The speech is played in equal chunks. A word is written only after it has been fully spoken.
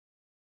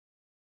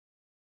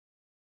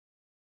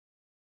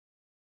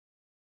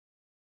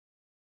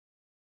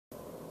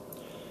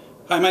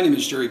Hi, my name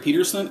is Jerry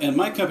Peterson, and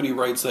my company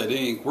RightSide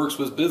Inc. works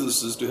with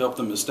businesses to help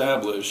them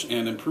establish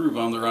and improve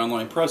on their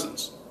online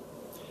presence.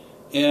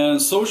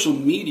 And social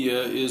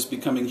media is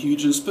becoming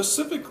huge, and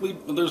specifically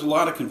there's a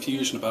lot of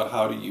confusion about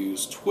how to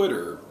use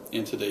Twitter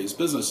in today's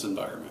business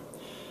environment.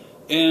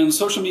 And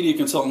social media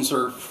consultants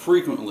are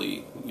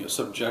frequently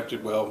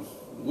subjected,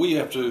 we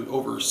have to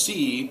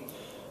oversee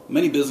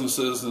many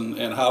businesses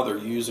and how they're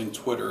using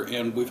Twitter,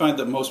 and we find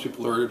that most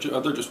people they're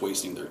just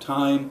wasting their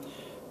time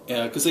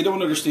because they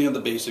don't understand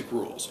the basic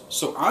rules.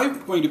 So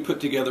I'm going to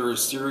put together a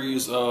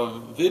series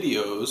of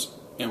videos,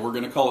 and we're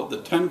going to call it the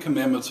 10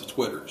 Commandments of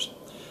Twitters.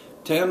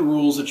 10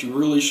 rules that you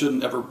really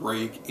shouldn't ever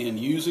break in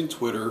using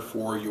Twitter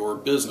for your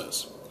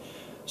business.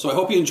 So I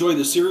hope you enjoy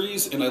the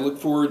series, and I look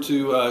forward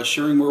to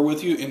sharing more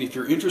with you. And if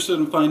you're interested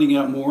in finding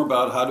out more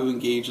about how to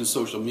engage in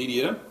social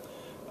media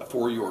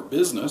for your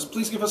business,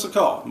 please give us a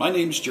call. My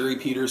name is Jerry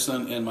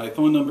Peterson, and my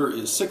phone number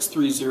is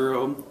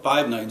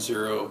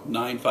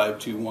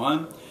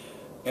 630-590-9521.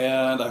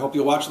 And I hope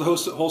you'll watch the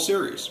whole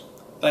series.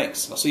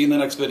 Thanks. I'll see you in the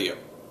next video.